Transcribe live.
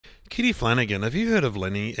Kitty Flanagan, have you heard of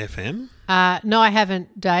Lenny FM? No, I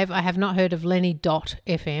haven't, Dave. I have not heard of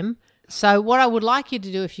Lenny.fm. So what I would like you to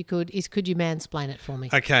do, if you could, is could you mansplain it for me?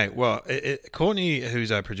 Okay, well, Courtney, who's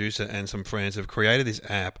our producer, and some friends have created this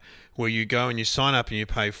app where you go and you sign up and you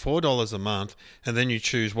pay $4 a month and then you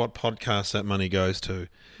choose what podcast that money goes to.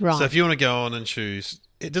 Right. So if you want to go on and choose...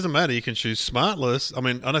 It doesn't matter. You can choose Smartless. I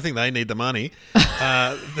mean, I don't think they need the money.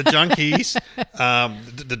 The Junkies,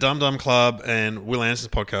 the Dum Dum Club, and Will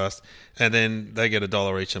Anderson's podcast, and then they get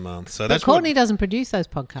 $1 each a month. So but Courtney doesn't produce those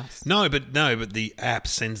podcasts. No, but the app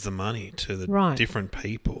sends the money to the different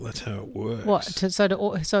people. That's how it works. What?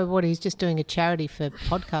 So what? He's just doing a charity for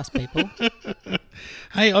podcast people.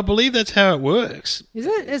 Hey, I believe that's how it works. Is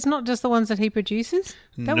it? It's not just the ones that he produces?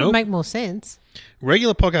 That would make more sense.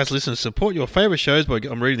 Regular podcast listeners support your favourite shows by,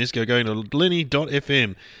 I'm reading this, going to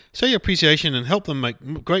lenny.fm. Show your appreciation and help them make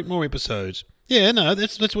more episodes. Yeah, no,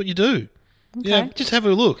 that's what you do. Okay. Yeah, just have a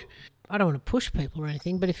look. I don't want to push people or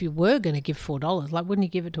anything, but if you were going to give $4, wouldn't you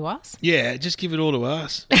give it to us? Yeah, just give it all to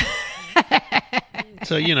us.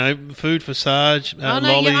 So, food for Sarge,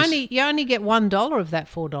 lollies. You only get $1 of that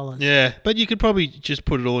 $4. Yeah, but you could probably just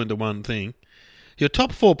put it all into one thing. Your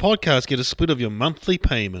top 4 podcasts get a split of your monthly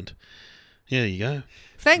payment. Yeah, there you go.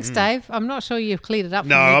 Thanks, Dave. I'm not sure you've cleared it up for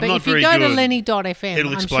no, me. I'm but not if you very go good. to lenny.fm,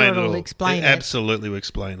 It'll I'm explain sure it'll explain it. Absolutely will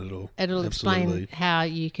explain it all. It'll explain how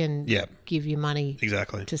you can give your money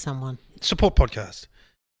to someone. Support podcast.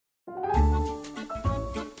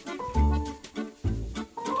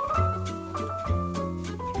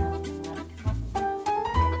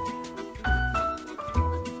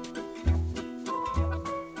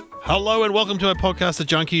 Hello and welcome to our podcast, The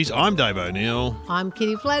Junkies. I'm Dave O'Neill. I'm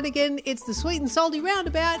Kitty Flanagan. It's the sweet and salty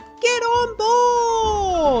roundabout. Get on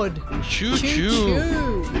board! Choo choo.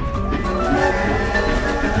 Choo.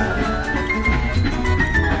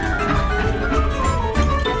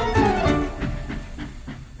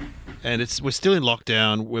 And we're still in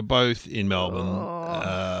lockdown. We're both in Melbourne.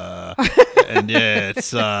 And yeah,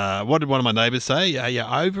 it's what did one of my neighbours say? Are you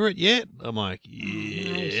over it yet? I'm like,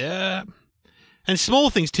 yeah. And small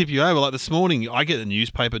things tip you over. Like this morning, I get the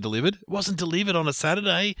newspaper delivered. It wasn't delivered on a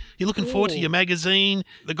Saturday. You're looking forward to your magazine.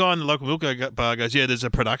 The guy in the local milk bar goes, yeah, there's a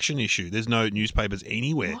production issue. There's no newspapers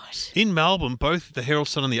anywhere. What? In Melbourne, both the Herald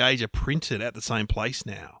Sun and the Age are printed at the same place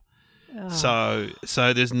now. Oh.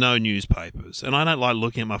 So there's no newspapers. And I don't like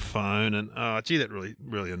looking at my phone. And, that really,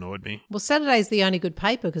 really annoyed me. Well, Saturday's the only good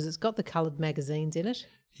paper because it's got the coloured magazines in it.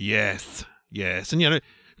 Yes. And,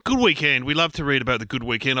 Good Weekend. We love to read about the Good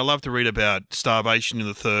Weekend. I love to read about starvation in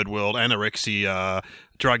the third world, anorexia,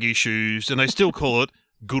 drug issues, and they still call it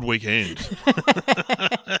Good Weekend.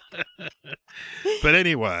 But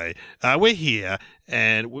anyway, we're here,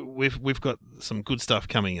 and we've got some good stuff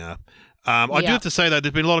coming up. I do have to say, though,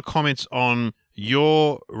 there's been a lot of comments on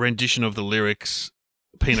your rendition of the lyrics,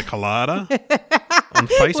 Pina Colada, on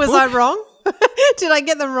Facebook. Was I wrong? Did I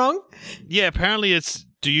get them wrong? Yeah, apparently it's,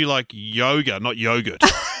 do you like yoga, not yogurt?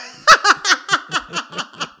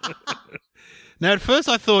 Now, at first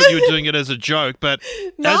I thought you were doing it as a joke, but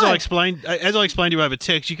as I explained to you over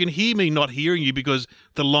text, you can hear me not hearing you because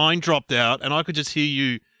the line dropped out and I could just hear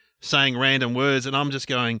you saying random words and I'm just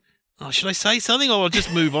going, should I say something or I'll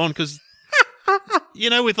just move on? Because,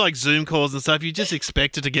 with like Zoom calls and stuff, you just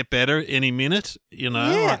expect it to get better any minute,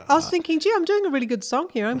 Yeah, I was thinking, gee, I'm doing a really good song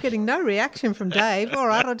here. I'm getting no reaction from Dave. All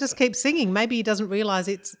right, I'll just keep singing. Maybe he doesn't realise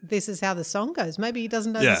this is how the song goes. Maybe he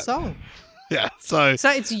doesn't know the song. Yeah, so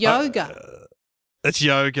it's yoga. It's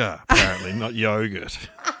yoga, apparently, not yogurt.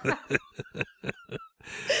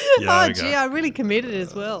 Oh, gee, I really committed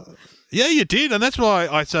as well. Yeah, you did, and that's why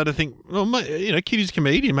I started to think, well, Kitty's a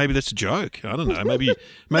comedian. Maybe that's a joke. I don't know. Maybe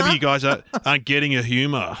you guys aren't getting her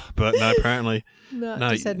humour, but no, apparently. No,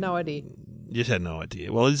 just had no idea. You just had no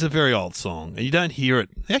idea. Well, it's a very old song, and you don't hear it.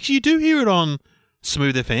 Actually, you do hear it on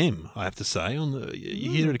Smooth FM, I have to say.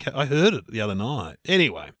 You hear it. I heard it the other night.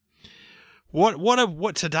 Anyway,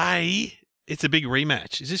 what today? It's a big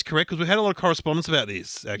rematch. Is this correct? Because we had a lot of correspondence about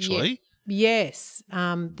this, actually. Yes.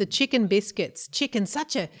 The chicken biscuits.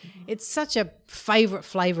 It's such a favourite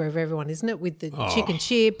flavour of everyone, isn't it? With the chicken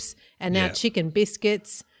chips and now chicken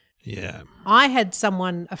biscuits. Yeah. I had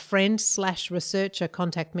a friend/researcher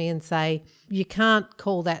contact me and say, you can't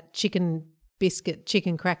call that chicken biscuit,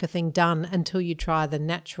 chicken cracker thing done until you try the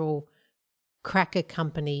Natural Cracker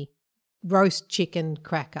Company roast chicken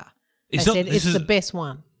cracker. It's the best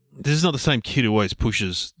one. This is not the same kid who always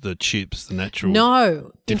pushes the chips, the natural.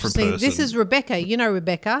 No. Different Interesting. person. This is Rebecca. You know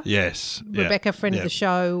Rebecca? Yes. Rebecca, friend of the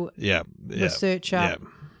show. Yeah. Researcher.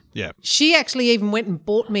 Yeah. She actually even went and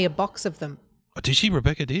bought me a box of them. Oh, did she?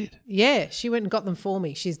 Rebecca did? Yeah. She went and got them for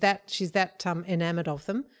me. She's that enamoured of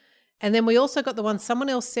them. And then we also got the ones, someone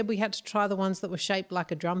else said we had to try the ones that were shaped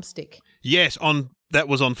like a drumstick. Yes, that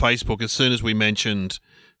was on Facebook. As soon as we mentioned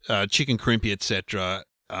chicken crimpy, etc.,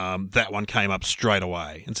 that one came up straight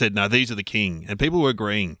away and said, no, these are the king. And people were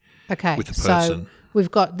agreeing with the person. So we've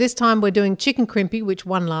got, this time we're doing chicken crimpy, which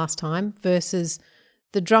won last time, versus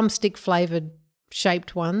the drumstick flavoured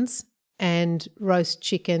shaped ones and roast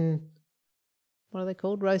chicken, what are they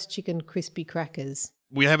called? Roast chicken crispy crackers.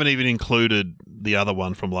 We haven't even included the other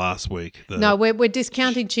one from last week. No, we're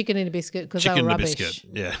discounting chicken in a biscuit because they were rubbish.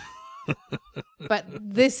 Chicken in a biscuit, yeah. But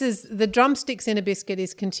this is, the drumsticks in a biscuit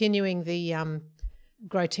is continuing the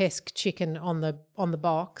grotesque chicken on the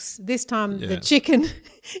box. This time the chicken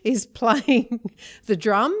is playing the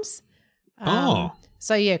drums.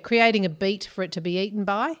 So yeah, creating a beat for it to be eaten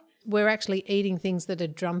by. We're actually eating things that are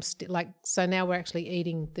drumstick, so now we're actually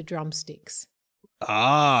eating the drumsticks.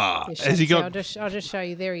 Has he got? I'll just show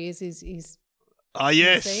you. There he is. He's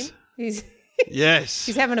yes. Yes.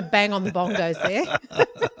 He's having a bang on the bongos there.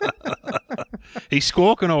 He's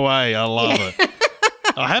squawking away. I love it.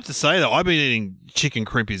 I have to say, though, I've been eating chicken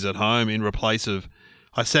crimpies at home in replace of.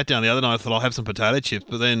 I sat down the other night. I thought I'll have some potato chips,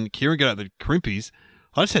 but then Kieran got out the crimpies.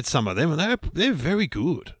 I just had some of them, and they're very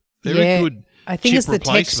good. Very good. I think it's the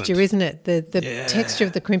texture, isn't it? The texture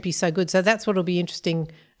of the crimpy is so good. So that's what will be interesting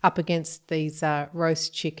up against these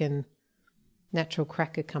roast chicken natural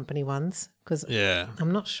cracker company ones, because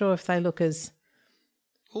I'm not sure if they look as.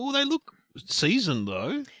 Oh, they look seasoned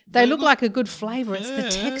though. They look like a good flavour. It's the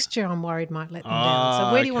texture I'm worried might let them down.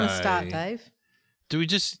 So where do you want to start, Dave? Do we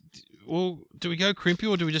go crimpy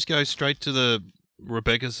or do we just go straight to the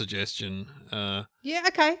Rebecca suggestion? Yeah,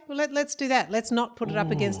 okay. Well, let's do that. Let's not put it up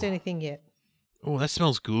against anything yet. Oh, that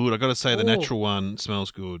smells good. I got to say, the natural one smells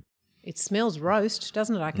good. It smells roast,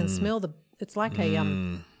 doesn't it? I can smell it's like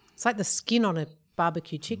it's like the skin on a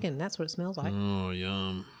barbecue chicken. That's what it smells like. Oh,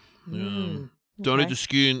 yum. Yum. Don't eat the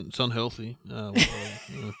skin. It's unhealthy.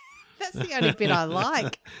 That's the only bit I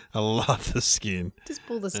like. I love the skin. Just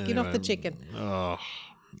pull the skin off the chicken. Oh,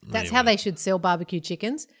 That's how they should sell barbecue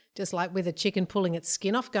chickens, just like with a chicken pulling its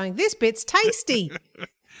skin off going, this bit's tasty.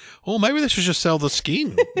 Or maybe they should just sell the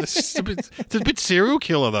skin. It's a bit serial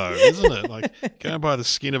killer though, isn't it? Like, go and buy the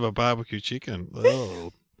skin of a barbecue chicken.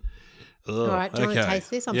 Oh. All right, do you want to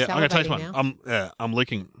taste this? I'm going to taste salivating one. now. I'm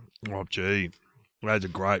licking. Oh, gee. Those are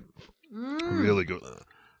great. Really good.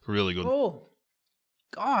 Really good. Oh,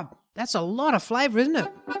 God, that's a lot of flavour, isn't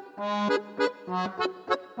it?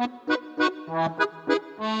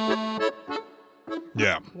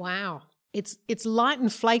 Yeah. Wow. It's light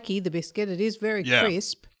and flaky, the biscuit. It is very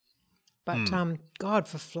crisp. But God,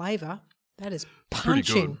 for flavour, that is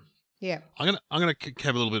punching. Pretty good. Yeah. I'm gonna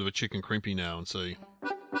have a little bit of a chicken crimpy now and see.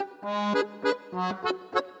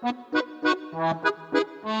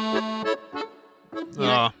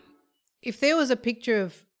 If there was a picture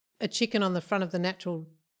of a chicken on the front of the Natural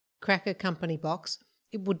Cracker Company box,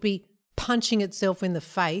 it would be punching itself in the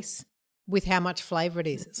face with how much flavour it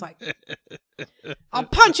is. It's like, I'll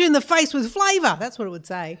punch you in the face with flavour. That's what it would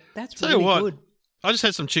say. That's really good. I just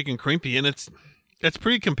had some chicken crimpy and it's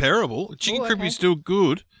pretty comparable. Chicken crimpy is still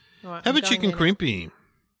good. Right, have a chicken crimpy.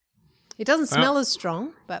 It doesn't smell as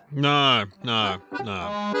strong, but... No.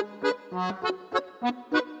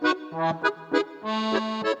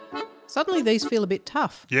 Suddenly these feel a bit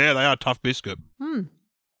tough. Yeah, they are tough biscuit.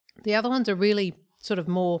 The other ones are really sort of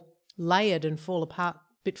more layered and fall apart, a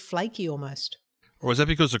bit flaky almost. Or is that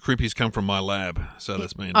because the crimpies come from my lab? So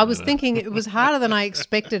that's mean. I was thinking it was harder than I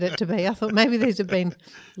expected it to be. I thought maybe these have been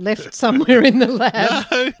left somewhere in the lab.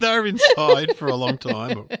 No, they're inside for a long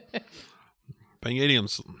time. Been eating them.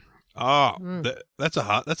 That's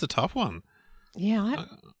a tough one. Yeah,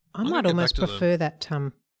 I might almost prefer that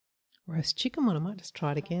roast chicken one. I might just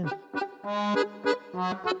try it again.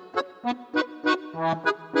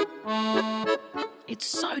 It's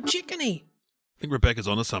so chickeny. I think Rebecca's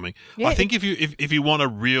onto something. Yeah, I think if you want a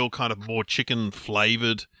real kind of more chicken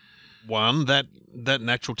flavoured one, that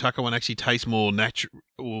natural tucker one actually tastes more natural,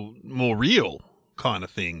 or more real kind of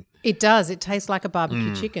thing. It does. It tastes like a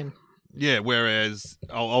barbecue chicken. Yeah, whereas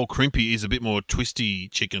old crimpy is a bit more twisty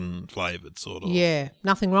chicken flavoured sort of. Yeah,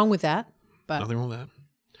 nothing wrong with that. But nothing wrong with that.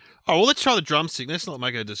 Oh, well, let's try the drumstick. Let's not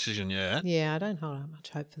make a decision yet. Yeah, I don't hold out much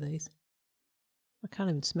hope for these. I can't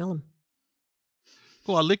even smell them.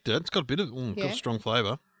 Well, I licked it. It's got a bit of got a strong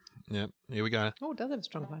flavour. Yeah, here we go. Oh, it does have a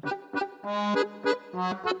strong flavour.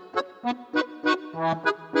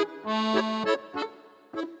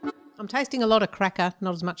 I'm tasting a lot of cracker,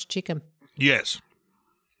 not as much chicken. Yes.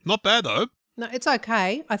 Not bad, though. No, it's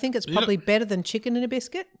okay. I think it's probably better than chicken in a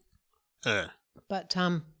biscuit. Yeah. But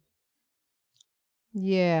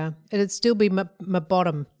Yeah, it'd still be my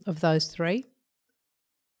bottom of those three.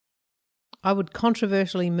 I would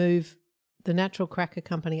controversially move the Natural Cracker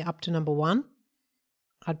Company up to number 1.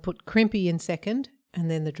 I'd put Crimpy in second and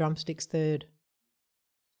then the Drumsticks third.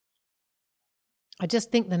 I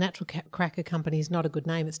just think the Natural Cracker Company is not a good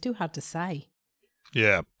name. It's too hard to say.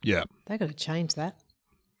 Yeah. They've got to change that.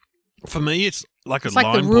 For me, it's like It's a like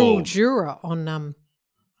line the Rural ball. Juror on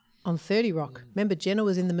 30 Rock. Remember Jenna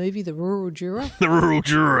was in the movie The Rural Juror? The Rural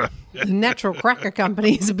Juror. The Natural Cracker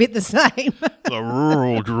Company is a bit the same. The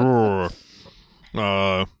Rural Juror.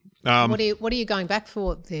 What are you going back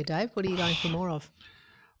for there, Dave? What are you going for more of?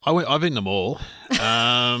 I've eaten them all.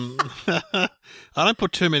 I don't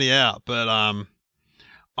put too many out, but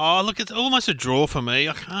look, it's almost a draw for me.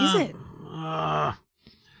 I can't. Is it?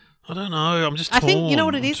 I don't know. I'm just torn. I think, you know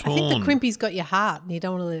what it is? I'm I think the torn. Crimpy's got your heart and you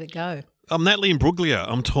don't want to let it go. I'm Natalie Imbruglia.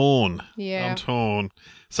 I'm torn. Yeah. I'm torn.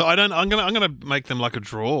 So I'm gonna make them like a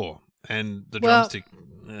draw, and the Well, drumstick.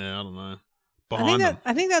 Yeah, I don't know. Behind them.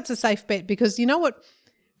 I think that's a safe bet because you know what?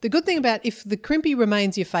 The good thing about if the Crimpy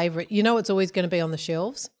remains your favourite, you know it's always going to be on the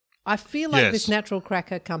shelves. I feel like Yes. this Natural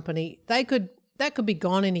Cracker Company, that could be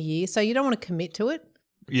gone in a year, so you don't want to commit to it.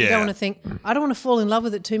 Yeah. You don't want to think, I don't want to fall in love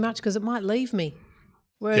with it too much because it might leave me.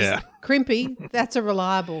 Whereas Crimpy, that's a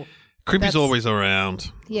reliable. Crimpy's that's- always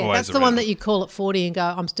around. Yeah, always that's the one around. that you call at 40 and go,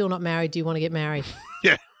 I'm still not married. Do you want to get married?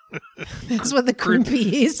 Yeah. That's what the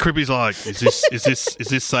Crimpy is. Crimpy's like, is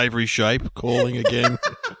this savoury shape calling again?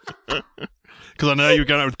 Because I know you're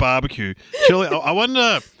going out with barbecue. Surely, I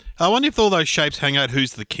wonder if all those shapes hang out.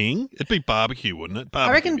 Who's the king? It'd be barbecue, wouldn't it?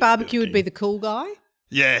 I reckon barbecue would be king. the cool guy.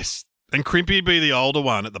 Yes, and Crimpy'd be the older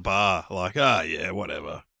one at the bar. Like, yeah,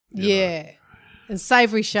 whatever. You know. Yeah. And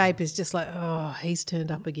savoury shape is just like, oh, he's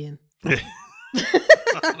turned up again.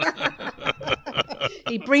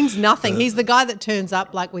 He brings nothing. He's the guy that turns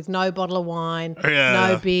up like with no bottle of wine,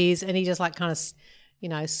 no beers, and he just like kind of,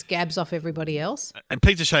 scabs off everybody else. And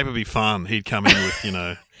Pizza Shape would be fun. He'd come in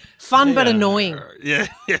with, Fun but annoying. Yeah.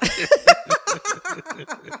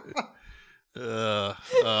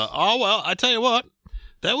 Oh, well, I tell you what,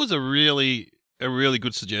 that was a really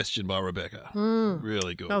good suggestion by Rebecca.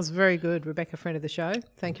 Really good. That was very good, Rebecca, friend of the show.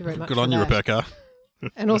 Thank you very much. Good for on you, that. Rebecca.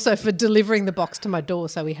 And also for delivering the box to my door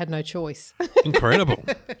so we had no choice. Incredible.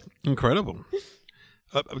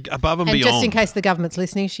 Above and And beyond. just in case the government's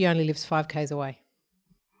listening, she only lives 5 k's away.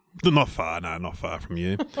 Not far, no, not far from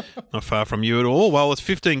you. Not far from you at all. Well, it's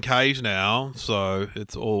 15 k's now, so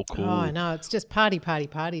it's all cool. Oh, I know. It's just party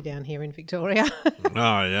down here in Victoria.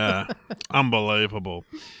 Oh, yeah. Unbelievable.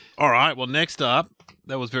 All right, well, next up,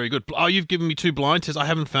 that was very good. Oh, you've given me 2 blind tests. I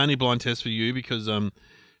haven't found any blind tests for you because it's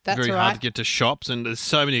That's very all hard right. to get to shops and there's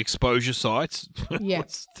so many exposure sites. Yeah.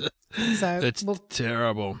 So It's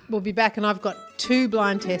terrible. we'll be back, and I've got 2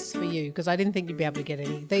 blind tests for you because I didn't think you'd be able to get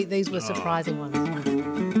any. These were surprising ones.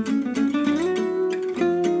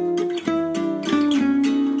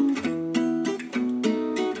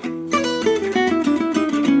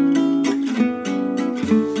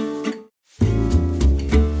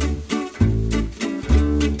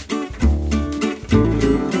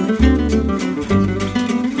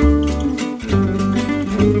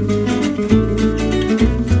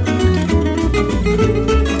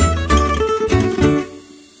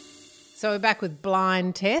 So we're back with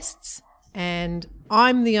blind tests, and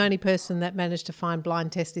I'm the only person that managed to find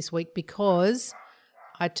blind tests this week because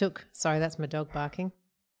I took... Sorry, that's my dog barking.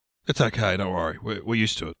 It's okay, don't worry. We're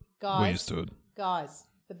used to it. We're used to it. Guys,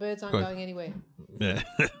 the birds aren't Good. going anywhere. Yeah.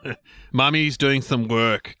 Mummy's doing some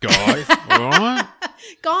work, guys. All right?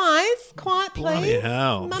 Guys, quiet please. Bloody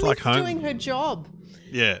hell. It's Mummy's like home. doing her job.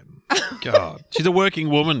 Yeah. God. She's a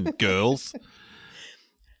working woman, girls.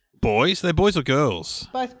 Boys? They're boys or girls?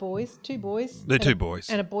 Both boys, 2 boys. They're and 2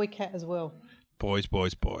 boys. And a boy cat as well. Boys.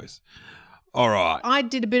 All right. I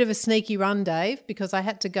did a bit of a sneaky run, Dave, because I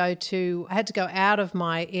had to go out of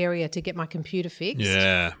my area to get my computer fixed.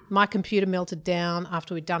 Yeah. My computer melted down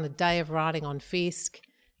after we'd done a day of writing on Fisk.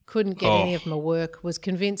 Couldn't get any of my work. Was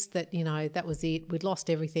convinced that, that was it. We'd lost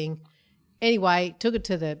everything. Anyway, took it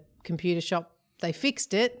to the computer shop. They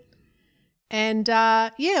fixed it. And,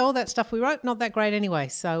 all that stuff we wrote, not that great anyway.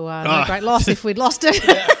 So no great loss if we'd lost it.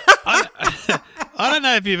 I don't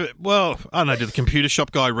know if you've... Well, I don't know. Did the computer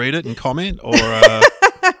shop guy read it and comment? Or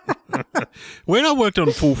when I worked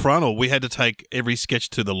on Full Frontal, we had to take every sketch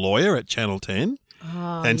to the lawyer at Channel 10.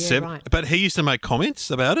 Oh, and yeah, right. But he used to make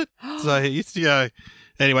comments about it. So he used to go,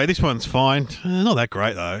 anyway, this one's fine. Not that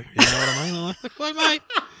great, though. You know what I mean? I'm like, well, mate,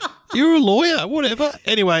 you're a lawyer, whatever.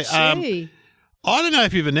 Anyway, Gee. I don't know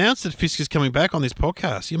if you've announced that Fisk is coming back on this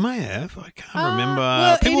podcast. You may have. I can't remember.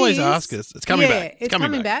 Well, People it always is. ask us. It's coming back. It's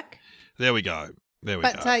coming back. There we go. There we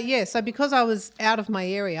But go. so because I was out of my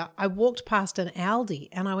area, I walked past an Aldi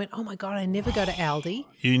and I went, oh my God, I never go to Aldi.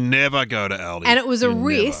 You never go to Aldi. And it was a You never.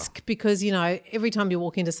 risk because, every time you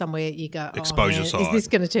walk into somewhere, you go, Exposure man, site. is this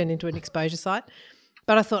going to turn into an exposure site?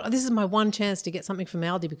 But I thought, this is my one chance to get something from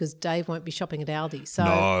Aldi because Dave won't be shopping at Aldi. So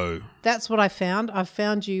No. that's what I found. I've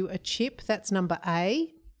found you a chip. That's number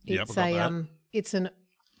A. Yep, It's I got that. it's an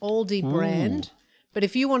Aldi brand. But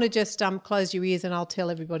if you want to just close your ears and I'll tell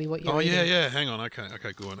everybody what you're eating. Yeah. Hang on.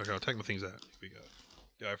 Okay, go on. Okay, I'll take my things out. Here we go.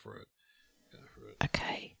 Go for it.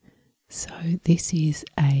 Okay, so this is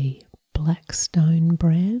a Blackstone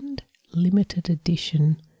brand, limited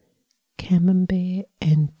edition camembert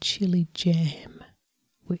and chili jam,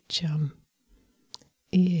 which,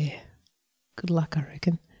 good luck, I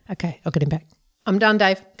reckon. Okay, I'll get him back. I'm done,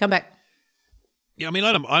 Dave. Come back. Yeah, I mean,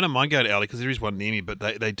 I don't mind going to Aldi because there is one near me, but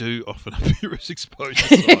they do often appear as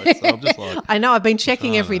exposure sites. So I'm just like, I know, I've been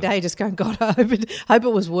checking every day, just going, God, I hope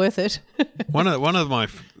it was worth it. one of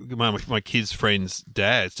my kids' friends'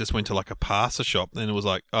 dads just went to like a pasta shop, and it was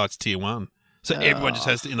like, oh, it's tier 1. So everyone just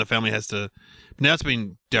has to, in the family has to. Now it's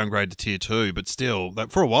been downgraded to tier 2, but still,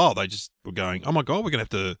 for a while they just were going, oh my God, we're gonna have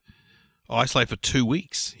to isolate for 2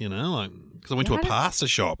 weeks, because I went to a pasta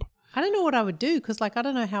shop. I don't know what I would do because, I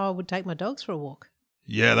don't know how I would take my dogs for a walk.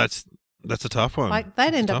 Yeah, that's a tough one.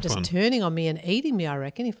 They'd end up just turning on me and eating me, I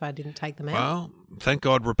reckon, if I didn't take them out. Well, thank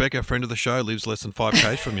God Rebecca, friend of the show, lives less than 5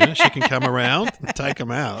 k's from you. She can come around and take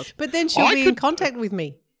them out. But then she'll be in contact with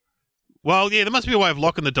me. Well, yeah, there must be a way of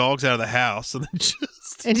locking the dogs out of the house and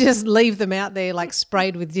then just leave them out there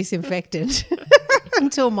sprayed with disinfectant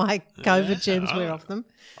until my COVID germs wear off them.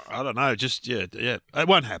 I don't know. Just, yeah. It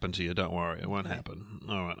won't happen to you. Don't worry. It won't happen.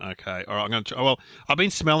 All right. Okay. All right. I'm going to try. Well, I've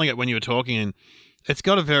been smelling it when you were talking and it's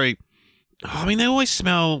got a very, they always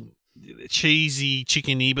smell cheesy,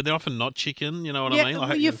 chickeny, but they're often not chicken. You know what I mean?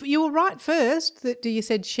 Well, you were right first that you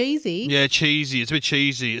said cheesy. Yeah, cheesy. It's a bit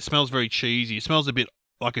cheesy. It smells very cheesy. It smells a bit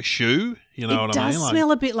like a shoe. You know what I mean? It does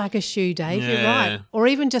smell a bit like a shoe, Dave. Yeah. You're right. Or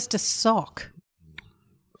even just a sock.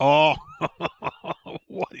 Oh,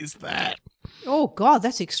 what is that? Oh, God,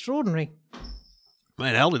 that's extraordinary.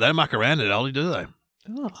 Man, Aldi, they don't muck around at Aldi, do they?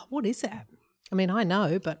 Oh, what is that? I mean, I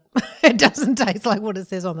know, but it doesn't taste like what it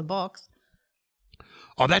says on the box.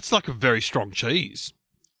 Oh, that's like a very strong cheese.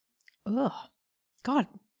 Oh, God.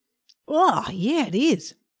 Oh, yeah, it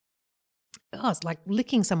is. Oh, it's like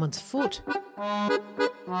licking someone's foot.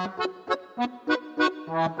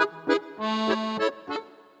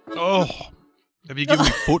 Oh, have you given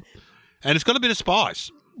me foot? And it's got a bit of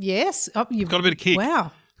spice. Yes. Oh, it's got a bit of kick.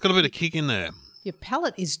 Wow. It's got a bit of kick in there. Your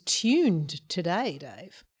palate is tuned today,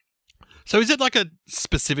 Dave. So is it like a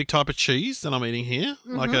specific type of cheese that I'm eating here?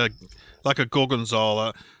 Mm-hmm. Like a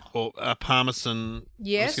gorgonzola or a parmesan?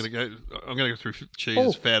 Yes. I'm going to go through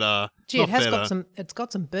cheese, feta. Gee, it's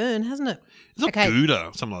got some burn, hasn't it? It's not Gouda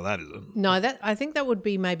or something like that, is it? No, I think that would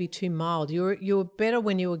be maybe too mild. You were better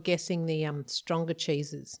when you were guessing the stronger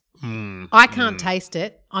cheeses. I can't taste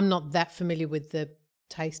it. I'm not that familiar with the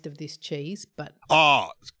taste of this cheese, but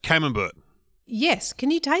it's camembert. Yes,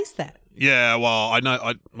 can you taste that? Yeah, well, I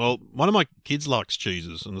know. One of my kids likes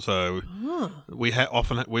cheeses, and so we've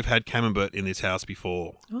had camembert in this house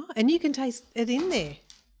before. Oh, and you can taste it in there.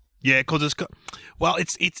 Yeah, because it's got. Well,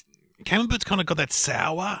 it's camembert's kind of got that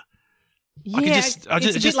sour. Yeah, it's a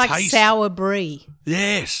bit like sour brie.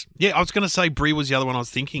 Yes, yeah. I was going to say brie was the other one I was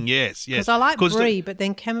thinking. Yes. Because I like brie, but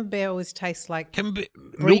then camembert always tastes like brie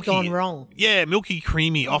milky, gone wrong. Yeah, milky,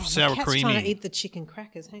 creamy, off sour cat's creamy. Trying to eat the chicken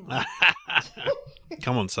crackers. Hang on.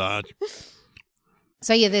 Come on, Sarge.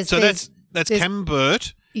 So yeah, that's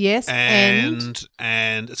camembert. Yes, and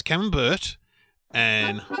it's camembert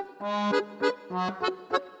and.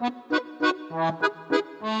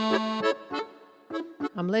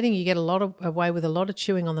 I'm letting you get away with a lot of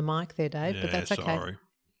chewing on the mic there, Dave, Yeah, but that's okay. Sorry.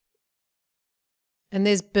 And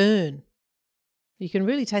there's burn. You can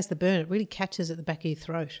really taste the burn. It really catches at the back of your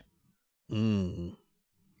throat. Mm.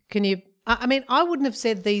 Can you? I mean, I wouldn't have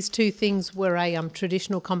said these two things were a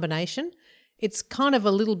traditional combination. It's kind of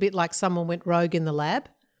a little bit like someone went rogue in the lab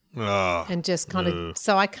and just kind of.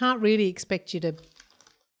 So I can't really expect you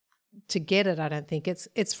to get it. I don't think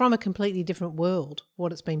it's from a completely different world.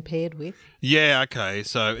 What it's been paired with. Yeah. Okay.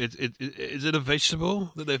 So is it a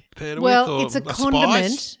vegetable that they've paired it with? Well, it's a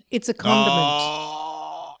condiment. Spice? It's a condiment.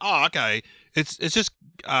 Oh, okay. It's just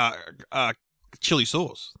chili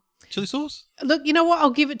sauce. Chili sauce? Look, you know what?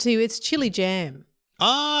 I'll give it to you. It's chili jam.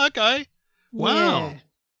 Oh, okay. Wow. Yeah.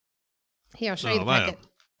 Here, I'll show you the packet.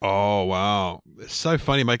 Oh, wow. It's so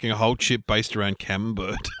funny making a whole chip based around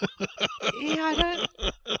camembert. Yeah,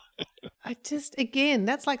 Again,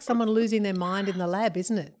 that's like someone losing their mind in the lab,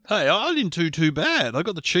 isn't it? Hey, I didn't do too bad. I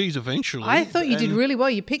got the cheese eventually. I thought you did really well.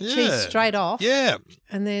 You picked cheese straight off. Yeah.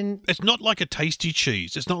 And then... It's not like a tasty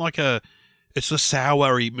cheese. It's not like it's a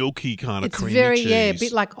soury, milky kind of creamy cheese. It's a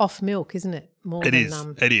bit like off milk, isn't it? It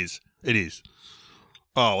is.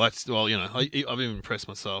 Oh, I've even impressed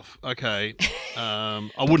myself. Okay. I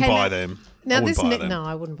wouldn't buy them. Now no,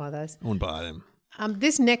 I wouldn't buy those. I wouldn't buy them.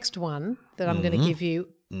 This next one that I'm going to give you,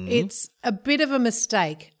 it's a bit of a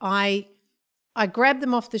mistake. I grabbed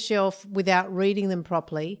them off the shelf without reading them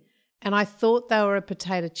properly, and I thought they were a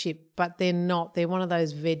potato chip, but they're not. They're one of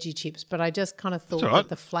those veggie chips, but I just kind of thought that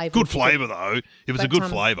the flavour... Good flavour, though. It was a good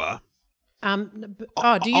flavour. Do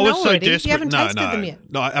you know already? Desperate. You haven't tasted them yet?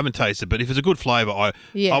 No, I haven't tasted, but if it's a good flavour, I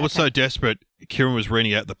was so desperate, Kieran was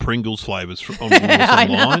reading out the Pringles flavours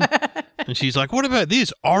online. And she's like, what about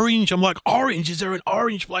this? Orange? I'm like, orange? Is there an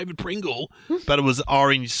orange-flavoured Pringle? But it was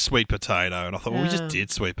orange sweet potato. And I thought, well, we just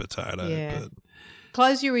did sweet potato. Yeah. But...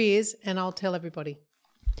 Close your ears and I'll tell everybody.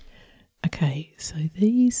 Okay, so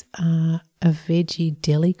these are a veggie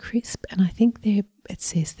deli crisp, and I think it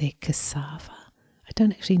says they're cassava. I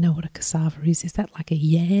don't actually know what a cassava is. Is that like a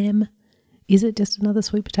yam? Is it just another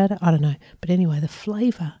sweet potato? I don't know. But anyway, the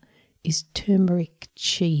flavour is turmeric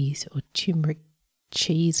cheese or turmeric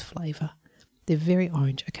cheese flavour. They're very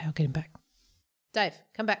orange. Okay, I'll get him back. Dave,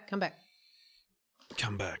 come back.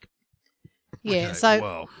 Yeah, okay,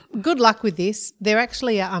 so good luck with this. They're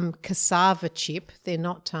actually a cassava chip. They're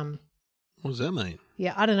not... What does that mean?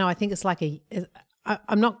 Yeah, I don't know. I think it's like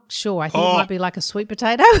I'm not sure. I think it might be like a sweet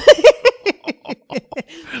potato.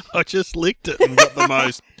 I just licked it and got the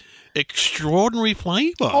most extraordinary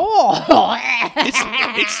flavour. Oh, it's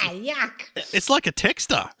yuck! It's like a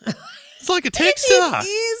texture. It's like a texture. It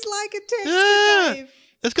is like a texture. Yeah, Dave.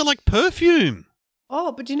 It's got like perfume.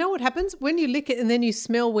 Oh, but you know what happens when you lick it and then you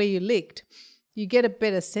smell where you licked? You get a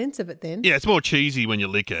better sense of it then. Yeah, it's more cheesy when you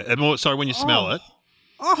lick it, and when you smell it.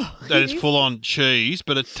 Oh, that is full on cheese,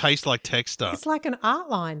 but it tastes like texture. It's like an art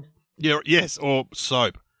line. Yeah, yes, or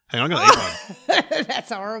soap. Hang on, I'm going to eat one.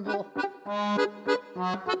 That's horrible.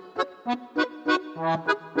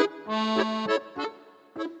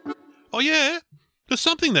 Oh, yeah. There's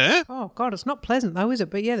something there. Oh, God, it's not pleasant though, is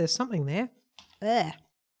it? But yeah, there's something there. Ugh.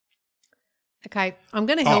 Okay, I'm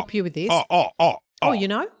going to help you with this. Oh, you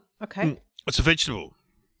know? Okay. It's a vegetable.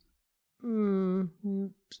 No.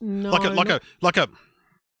 Like a.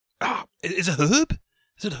 Is it herb?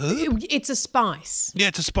 Is it herb? It's a spice. Yeah,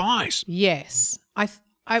 it's a spice. Yes. I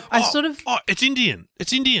sort of... Oh, it's Indian.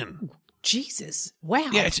 It's Indian. Jesus. Wow.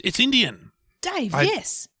 Yeah, it's Indian. Dave,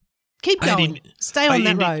 yes. Keep going. Stay on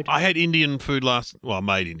that road. I had Indian food I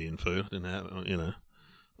made Indian food. I didn't have,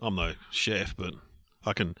 I'm no chef, but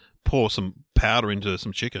I can pour some powder into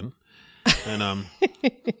some chicken and,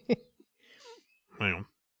 hang on.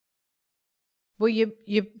 Well, you're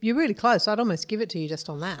really close. I'd almost give it to you just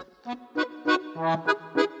on that.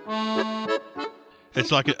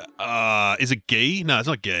 It's like is it ghee? No, it's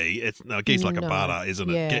not ghee. Ghee's like a butter, isn't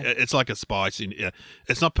it? Yeah. It's like a spice.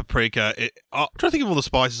 It's not paprika. I'm trying to think of all the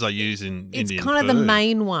spices I use in Indian food. It's kind of the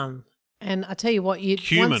main one. And I tell you what,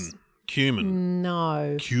 cumin.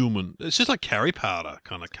 No. Cumin. It's just like curry powder,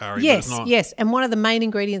 kind of curry. Yes. And one of the main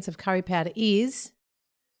ingredients of curry powder is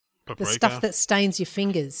paprika. The stuff that stains your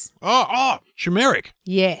fingers. Oh, turmeric.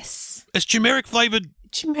 Yes. It's turmeric flavoured.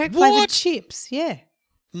 Turmeric flavoured chips, yeah.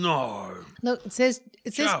 No. Look, it says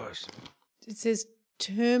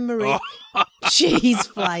turmeric cheese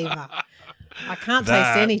flavour. I can't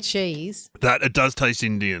taste any cheese. That it does taste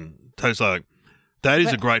Indian. Tastes like that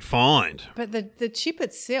is a great find. But the chip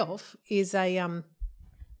itself is a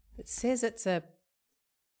it says it's a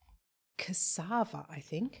cassava, I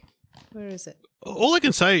think. Where is it? All I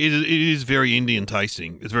can say is it is very Indian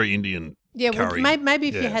tasting. It's very Indian. Yeah, curry. Well, maybe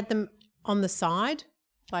if you had them on the side,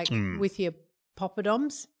 like with your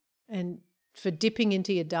poppadoms and for dipping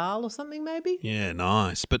into your dal or something maybe. Yeah,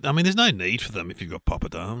 nice. But, I mean, there's no need for them if you've got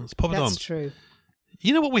poppadoms. That's true.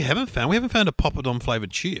 You know what we haven't found? We haven't found a poppadom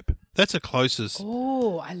flavoured chip. That's the closest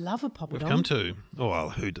Oh, I love a poppadom. we've come to. Oh,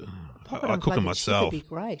 well, I cook them myself. Chip would be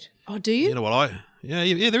great. Oh, do you? You know what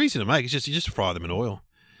Yeah, they're easy to make. It's just you just fry them in oil.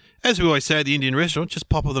 As we always say at the Indian restaurant, just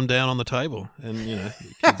pop them down on the table. And,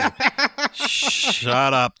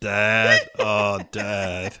 shut up, Dad. Oh,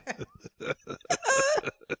 Dad.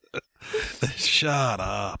 Shut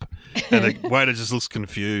up. And the waiter just looks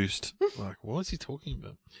confused. Like, what is he talking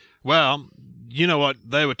about? Well, you know what?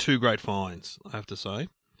 They were two great finds, I have to say.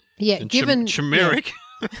 Yeah, and given... turmeric.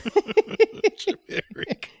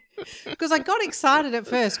 Turmeric. Because I got excited at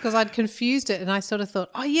first because I'd confused it and I sort of thought,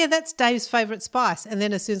 oh, yeah, that's Dave's favourite spice. And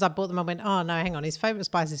then as soon as I bought them, I went, oh, no, hang on, his favourite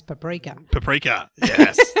spice is paprika. Paprika,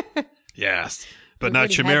 yes. Yes. But We no,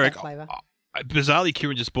 already had turmeric. that flavour. Bizarrely,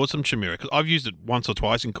 Kieran just bought some turmeric. I've used it once or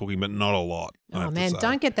twice in cooking, but not a lot. Oh, man,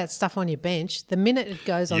 don't get that stuff on your bench. The minute it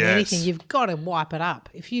goes on Yes. anything, you've got to wipe it up.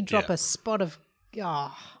 If you drop a spot of,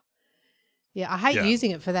 I hate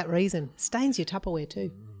using it for that reason. Stains your Tupperware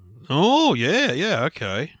too. Oh, yeah,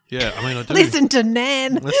 okay. Yeah, I mean, I do. Listen to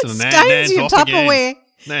Nan. Listen to Nan. Stains Nan's your off Tupperware. again.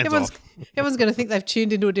 Nan's off. Everyone's going to think they've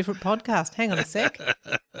tuned into a different podcast. Hang on a sec.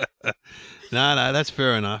 No, that's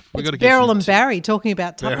fair enough. We've got to Beryl and Barry talking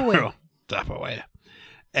about Tupperware. Beryl, Tupperware.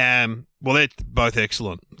 Well, they're both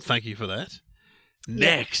excellent. Thank you for that.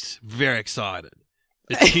 Next, very excited.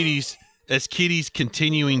 It's Kitty's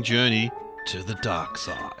continuing journey to the dark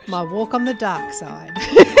side. My walk on the dark side.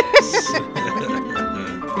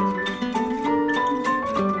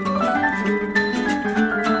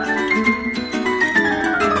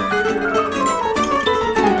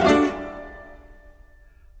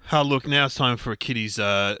 Look, now it's time for Kitty's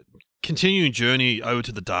continuing journey over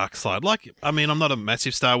to the dark side. I'm not a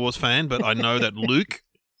massive Star Wars fan, but I know that Luke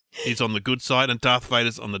is on the good side and Darth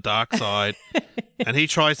Vader's on the dark side. And he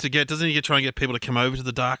tries to doesn't he try and get people to come over to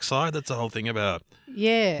the dark side? That's the whole thing about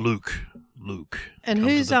Luke. And come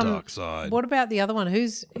who's to the dark side. What about the other one?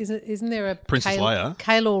 Isn't there a Princess Leia?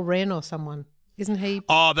 Kylo Ren or someone? Isn't he?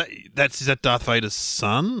 Oh, is that Darth Vader's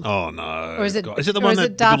son? Oh no. Or is it? God. Is it the or one is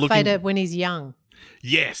that it Darth good-looking- Vader when he's young?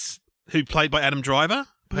 Yes. Who played by Adam Driver?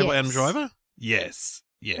 Played by Yes. Adam Driver? Yes.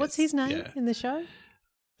 What's his name in the show?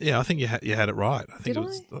 Yeah, I think you had it right. I think Did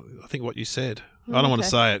I think what you said. I don't want to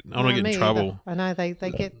say it. I don't want to get in me trouble. either. I know they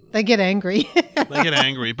get angry. They get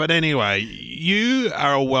angry. But anyway, you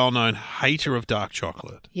are a well-known hater of dark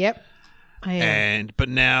chocolate. Yep, I am. But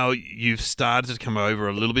now you've started to come over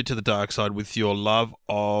a little bit to the dark side with your love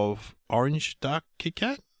of orange dark Kit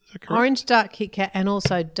Kat. Is that correct? Orange dark Kit Kat and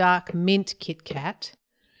also dark mint Kit Kat.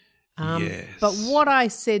 Yes. But what I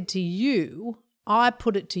said to you, I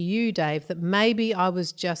put it to you, Dave, that maybe I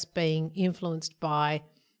was just being influenced by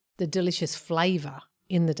the delicious flavour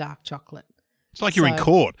in the dark chocolate. It's like you're in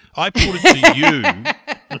court. I put it to you.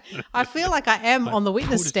 I feel like I am on the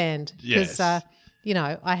witness stand because, Yes.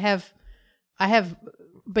 I have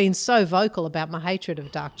been so vocal about my hatred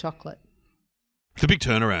of dark chocolate. It's a big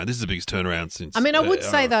turnaround. This is the biggest turnaround since. I mean, I would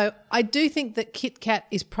say, though, I do think that Kit Kat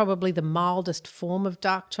is probably the mildest form of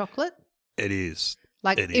dark chocolate. It is.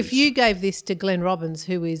 Like, It if is. you gave this to Glenn Robbins,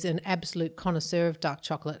 who is an absolute connoisseur of dark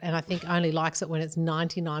chocolate, and I think only likes it when it's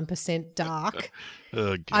 99% dark,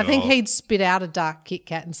 Oh, I think God. he'd spit out a dark Kit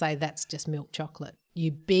Kat and say, that's just milk chocolate.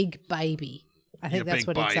 You big baby. I think You that's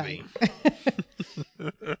big what baby. he'd say.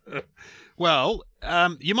 Well,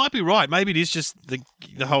 you might be right. Maybe it is just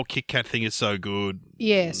the whole Kit Kat thing is so good.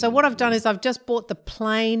 Yeah, so what I've done is I've just bought the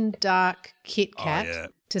plain dark Kit Kat yeah.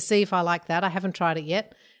 to see if I like that. I haven't tried it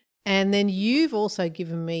yet. And then you've also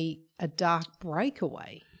given me a dark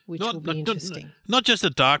breakaway, which will be interesting. Not just a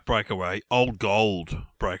dark breakaway, old gold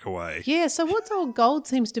breakaway. Yeah, so what's Old Gold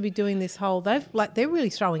seems to be doing this whole they're really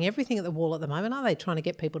throwing everything at the wall at the moment, aren't they? Trying to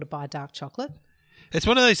get people to buy dark chocolate. It's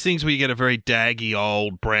one of those things where you get a very daggy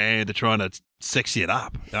old brand. They're trying to sexy it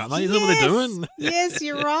up, aren't they? Is that what they're doing? Yes,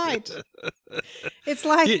 you're right. It's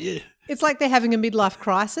like it's like they're having a midlife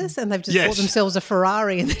crisis and they've just bought themselves a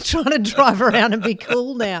Ferrari and they're trying to drive around and be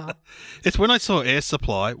cool now. It's when I saw Air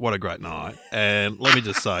Supply. What a great night! And let me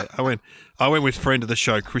just say, I went with friend of the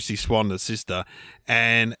show, Chrissy Swan, the sister,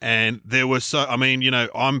 and there was so. I mean,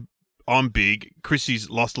 I'm big. Chrissy's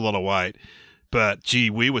lost a lot of weight. But, gee,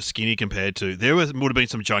 we were skinny compared to... would have been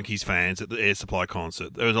some Junkies fans at the Air Supply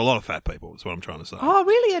concert. There was a lot of fat people, is what I'm trying to say. Oh,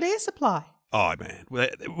 really? At Air Supply? Oh, man.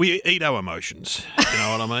 We eat our emotions. You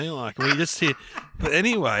know what I mean? Like, we just hear... But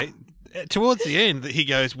anyway, towards the end, he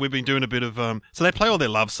goes, we've been doing a bit of... So they play all their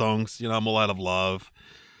love songs. I'm all out of love.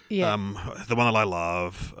 Yeah. The one that I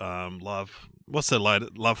love. Love... What's the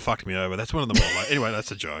latest? Love fucked me over. That's one of them all. Anyway, that's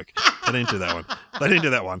a joke. They didn't do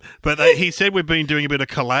that one. But he said we've been doing a bit of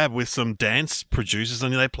collab with some dance producers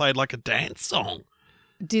and they played like a dance song.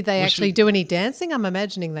 Did they actually do any dancing? I'm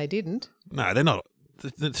imagining they didn't. No, they're not.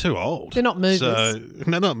 They're too old. They're not movers. So,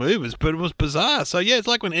 they're not movers, but it was bizarre. So, yeah, it's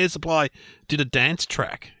like when Air Supply did a dance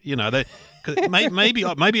track.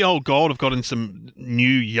 Maybe Old Gold have gotten some new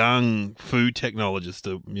young food technologists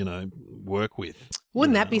to, work with.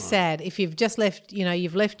 Wouldn't that be sad if you've just left,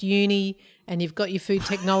 you've left uni and you've got your food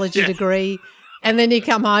technology degree and then you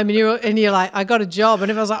come home and you're like, I got a job, and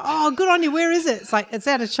everyone's like, oh, good on you, where is it? It's like, it's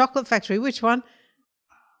at a chocolate factory. Which one?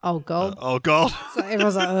 Old Gold. Old Gold. So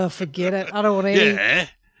everyone's like, oh, forget it. I don't want any. Yeah.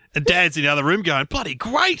 And Dad's in the other room going, bloody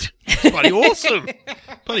great. Bloody awesome.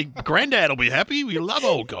 Bloody Granddad will be happy. We love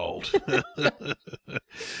old gold.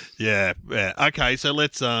 Yeah. Okay, so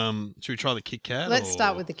let's should we try the Kit Kat? Let's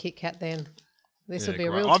start with the Kit Kat then. This will be a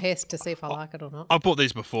great. real test to see if I like it or not. I bought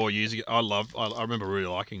these before years ago. I remember really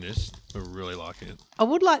liking this. I really like it. I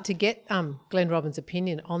would like to get Glenn Robbins'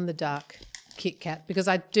 opinion on the dark Kit Kat because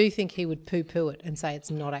I do think he would poo-poo it and say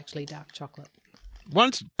it's not actually dark chocolate.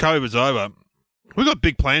 Once COVID's over, we've got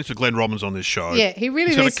big plans for Glenn Robbins on this show. Yeah, he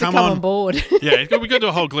really needs to come on board. Yeah, we've got to do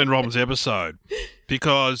a whole Glenn Robbins episode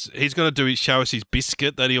because he's got to show us his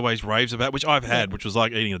biscuit that he always raves about, which I've had, which was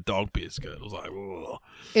like eating a dog biscuit. It was like, ugh.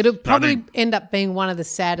 It'll probably end up being one of the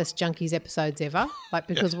saddest Junkies episodes ever, like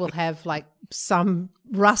because we'll have like some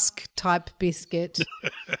rusk type biscuit,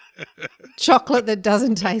 chocolate that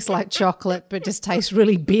doesn't taste like chocolate but just tastes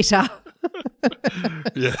really bitter.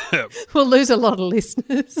 Yeah, we'll lose a lot of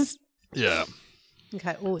listeners. Yeah.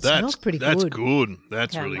 Okay. Oh, it smells pretty good. That's good.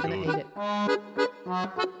 That's okay, really good.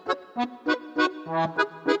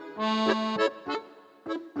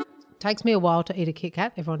 Takes me a while to eat a Kit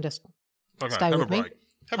Kat. Everyone just stay with me.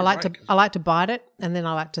 I like to bite it and then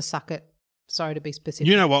I like to suck it. Sorry to be specific.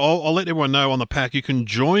 You know what? I'll let everyone know on the pack. You can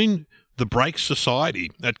join the Break Society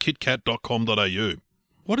at kitkat.com.au.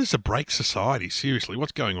 What is the Break Society? Seriously,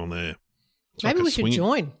 what's going on there? It's Maybe like we should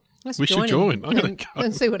join. We should join. I'm going to go.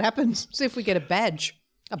 And see what happens. See if we get a badge,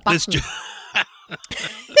 a button.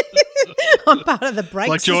 I'm part of the Break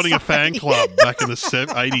like joining Society. a fan club back in the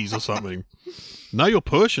 80s or something. Know your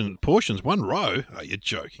portions, one row. Oh, you're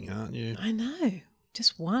joking, aren't you? I know.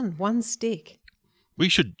 Just one stick. We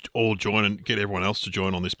should all join and get everyone else to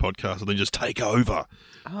join on this podcast and then just take over.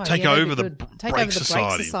 Oh, take over the Break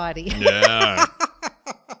Society. Yeah.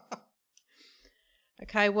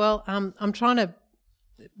 Okay, well, I'm trying to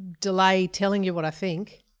delay telling you what I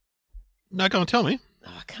think. No, go on, tell me.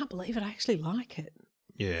 Oh, I can't believe it. I actually like it.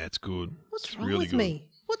 Yeah, it's good. What's wrong with me?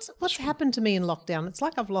 What's happened to me in lockdown? It's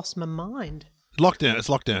like I've lost my mind. Lockdown. It's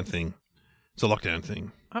a lockdown thing. It's a lockdown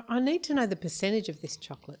thing. I need to know the percentage of this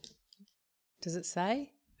chocolate. Does it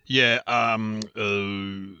say? Yeah. Can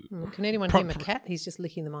anyone hear my cat? He's just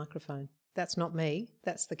licking the microphone. That's not me.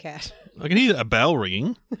 That's the cat. I can hear a bell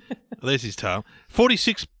ringing. There's his tail.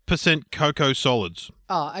 46% cocoa solids.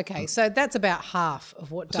 Oh, okay. So that's about half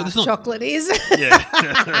of what dark chocolate is.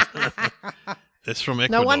 Yeah. It's from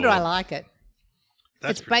Ecuador. No wonder I like it.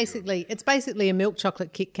 That's it's basically a milk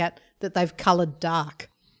chocolate Kit Kat that they've coloured dark.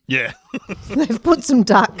 Yeah. They've put some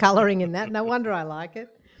dark colouring in that. No wonder I like it.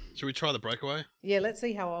 Should we try the breakaway? Yeah, let's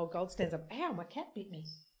see how old gold stands up. Ow, my cat bit me.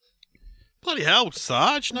 Bloody hell,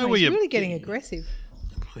 Sarge. He's really getting aggressive.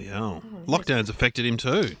 Bloody hell. Lockdown's affected him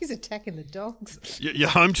too. He's attacking the dogs. You're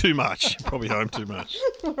home too much. Probably home too much.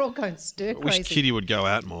 We're all going stir crazy. I wish Kitty would go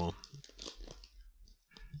out more.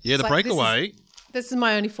 Yeah, It's the like, breakaway. This is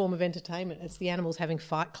my only form of entertainment. It's the animals having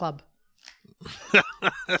fight club.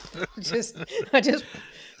 I just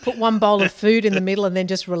put one bowl of food in the middle and then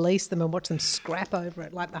just release them and watch them scrap over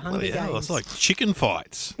it like the Hunger Games. It's like chicken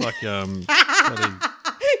fights. Like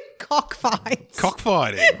cockfights.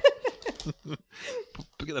 Cockfighting.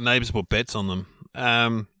 Get the neighbours to put bets on them.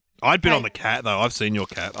 I'd bet on the cat though. I've seen your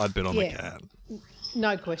cat. I'd bet on the cat.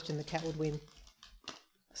 No question the cat would win.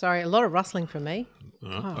 Sorry, a lot of rustling from me.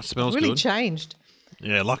 It smells really good. Changed.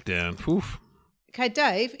 Yeah, lockdown. Oof. Okay,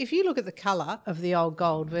 Dave, if you look at the colour of the old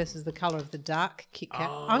gold versus the colour of the dark Kit Kat,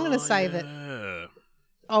 I'm going to say that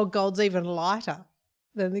old gold's even lighter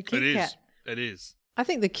than the Kit Kat. It is. I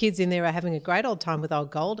think the kids in there are having a great old time with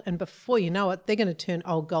old gold, and before you know it, they're going to turn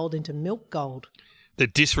old gold into milk gold. They're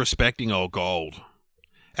disrespecting old gold.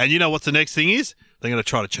 And you know what the next thing is? They're going to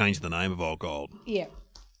try to change the name of old gold. Yeah.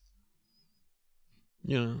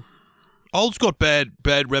 You know, old's got bad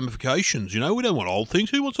ramifications. You know, we don't want old things.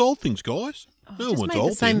 Who wants old things, guys? No one wants old things. I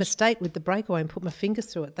made the same mistake with the breakaway and put my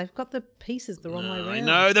fingers through it. They've got the pieces the wrong way around. I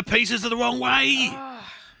know, the pieces are the wrong way.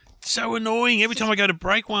 So annoying. Every time I go to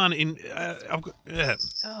break one, I've got.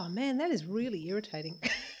 Oh man, that is really irritating.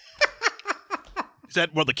 Is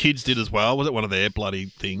that what the kids did as well? Was it one of their bloody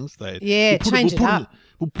things? Change it up.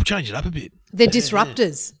 We'll change it up a bit. They're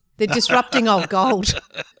disruptors. They're disrupting old gold.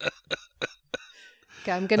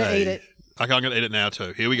 Okay, I'm going to eat it. Okay, I'm going to eat it now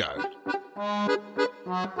too. Here we go.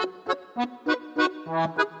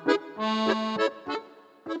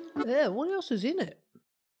 Yeah, what else is in it?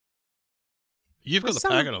 You've got the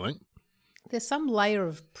packet, I think. There's some layer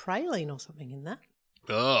of praline or something in that.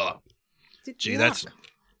 Oh, gee, that's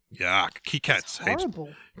yuck. Kit Kat's horrible.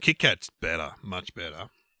 Kit Kat's better, much better.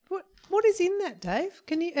 What is in that, Dave?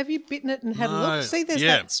 Have you bitten it and had a look? See, there's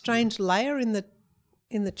that strange layer in the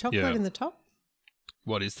chocolate in the top.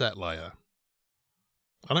 What is that layer?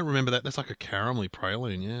 I don't remember that. That's like a caramelly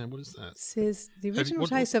praline. Yeah, what is that? It says the original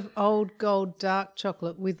what- taste of Old Gold dark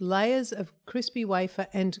chocolate with layers of crispy wafer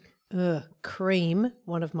and cream.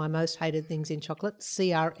 One of my most hated things in chocolate.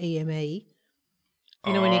 CREME.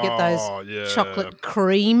 You know when you get those chocolate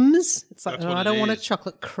creams? It's like, I don't want a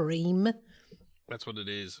chocolate cream. That's what it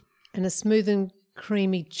is. And a smooth and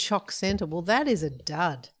creamy choc centre. Well, that is a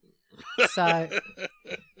dud. So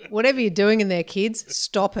whatever you're doing in there, kids,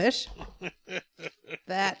 stop it.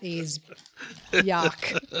 That is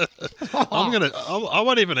yuck. I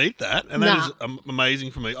won't even eat that. And that is amazing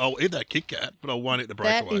for me. I'll eat that Kit Kat, but I won't eat the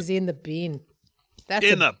breakaway. That is in the bin. That's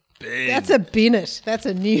the bin. That's a bin it. That's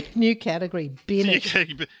a new category, bin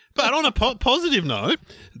it. But on a positive note,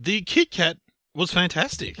 the Kit Kat was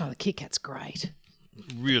fantastic. Oh, the Kit Kat's great.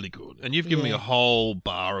 Really good. And you've given me a whole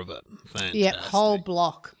bar of it. Fantastic. Yeah, whole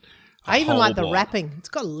block. I even like the wrapping. It's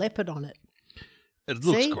got a leopard on it. It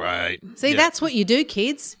looks great. See, that's what you do,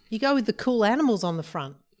 kids. You go with the cool animals on the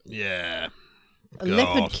front. Yeah. A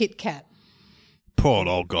leopard Kit Kat. Poor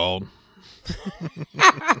old gold.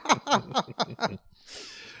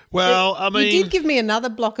 Well, I mean... You did give me another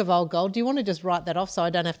block of Old Gold. Do you want to just write that off so I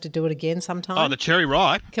don't have to do it again sometime? Oh, the cherry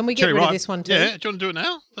ripe. Can we get rid of this one too? Yeah, do you want to do it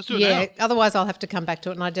now? Let's do it now. Yeah, otherwise I'll have to come back to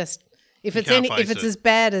it and I just... If it's as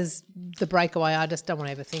bad as the breakaway, I just don't want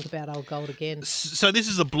to ever think about Old Gold again. So this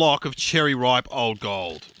is a block of cherry ripe Old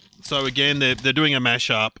Gold. So again, they're doing a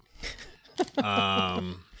mashup.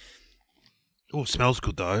 Smells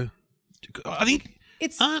good though. I think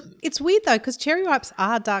it's weird though because cherry ripes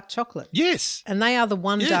are dark chocolate. Yes, and they are the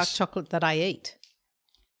one dark chocolate that I eat.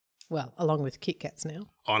 Well, along with Kit Kats now.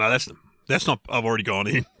 Oh no, that's not. I've already gone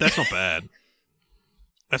in. That's not bad.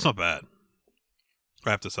 That's not bad.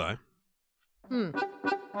 I have to say.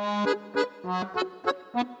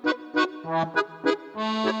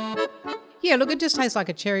 Yeah, look, it just tastes like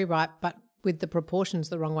a cherry ripe, but with the proportions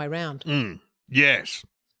the wrong way round. Yes.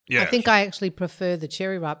 I think I actually prefer the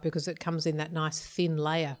cherry ripe because it comes in that nice thin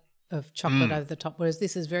layer of chocolate over the top, whereas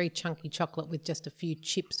this is very chunky chocolate with just a few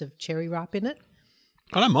chips of cherry ripe in it.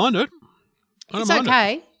 I don't mind it. It's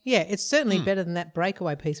okay. Yeah, it's certainly better than that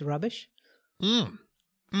breakaway piece of rubbish. I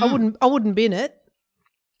wouldn't bin it.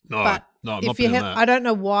 No, but I'm not binning that. I don't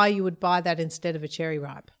know why you would buy that instead of a cherry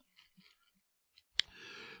ripe.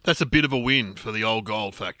 That's a bit of a win for the Old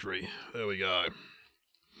Gold factory. There we go.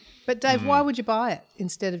 But Dave, why would you buy it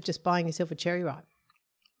instead of just buying yourself a cherry ripe?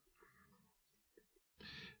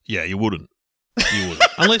 Yeah, you wouldn't. You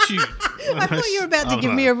wouldn't. Unless you... I thought you were about to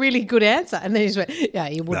give me a really good answer and then you just went, yeah,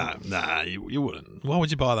 you wouldn't. Nah, you wouldn't. Why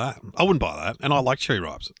would you buy that? I wouldn't buy that. And I like cherry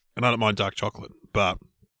ripes. And I don't mind dark chocolate. But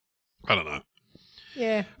I don't know.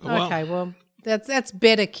 Yeah, okay, well, that's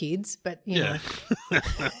better, kids, but, you know,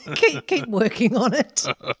 keep working on it.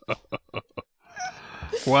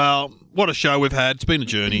 Well, what a show we've had. It's been a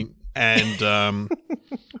journey. And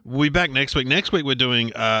we'll be back next week. Next week we're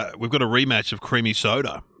doing, we've got a rematch of creamy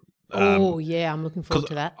soda. I'm looking forward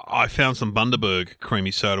to that. I found some Bundaberg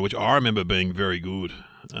creamy soda, which I remember being very good.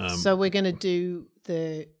 So we're going to do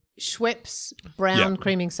the Schweppes brown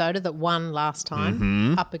creaming soda that won last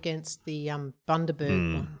time up against the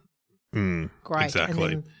Bundaberg one. Great. Exactly.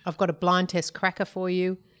 And then I've got a blind test cracker for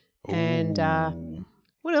you. And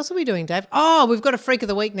what else are we doing, Dave? Oh, we've got a Freak of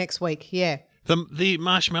the Week next week. Yeah. The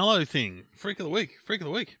marshmallow thing. Freak of the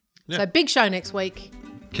Week. Yeah. So big show next week.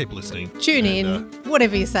 Keep listening. Tune in.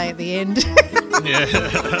 Whatever you say at the end. Yeah.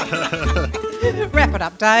 Wrap it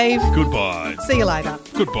up, Dave. Goodbye. See you later.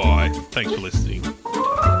 Goodbye. Thanks for listening.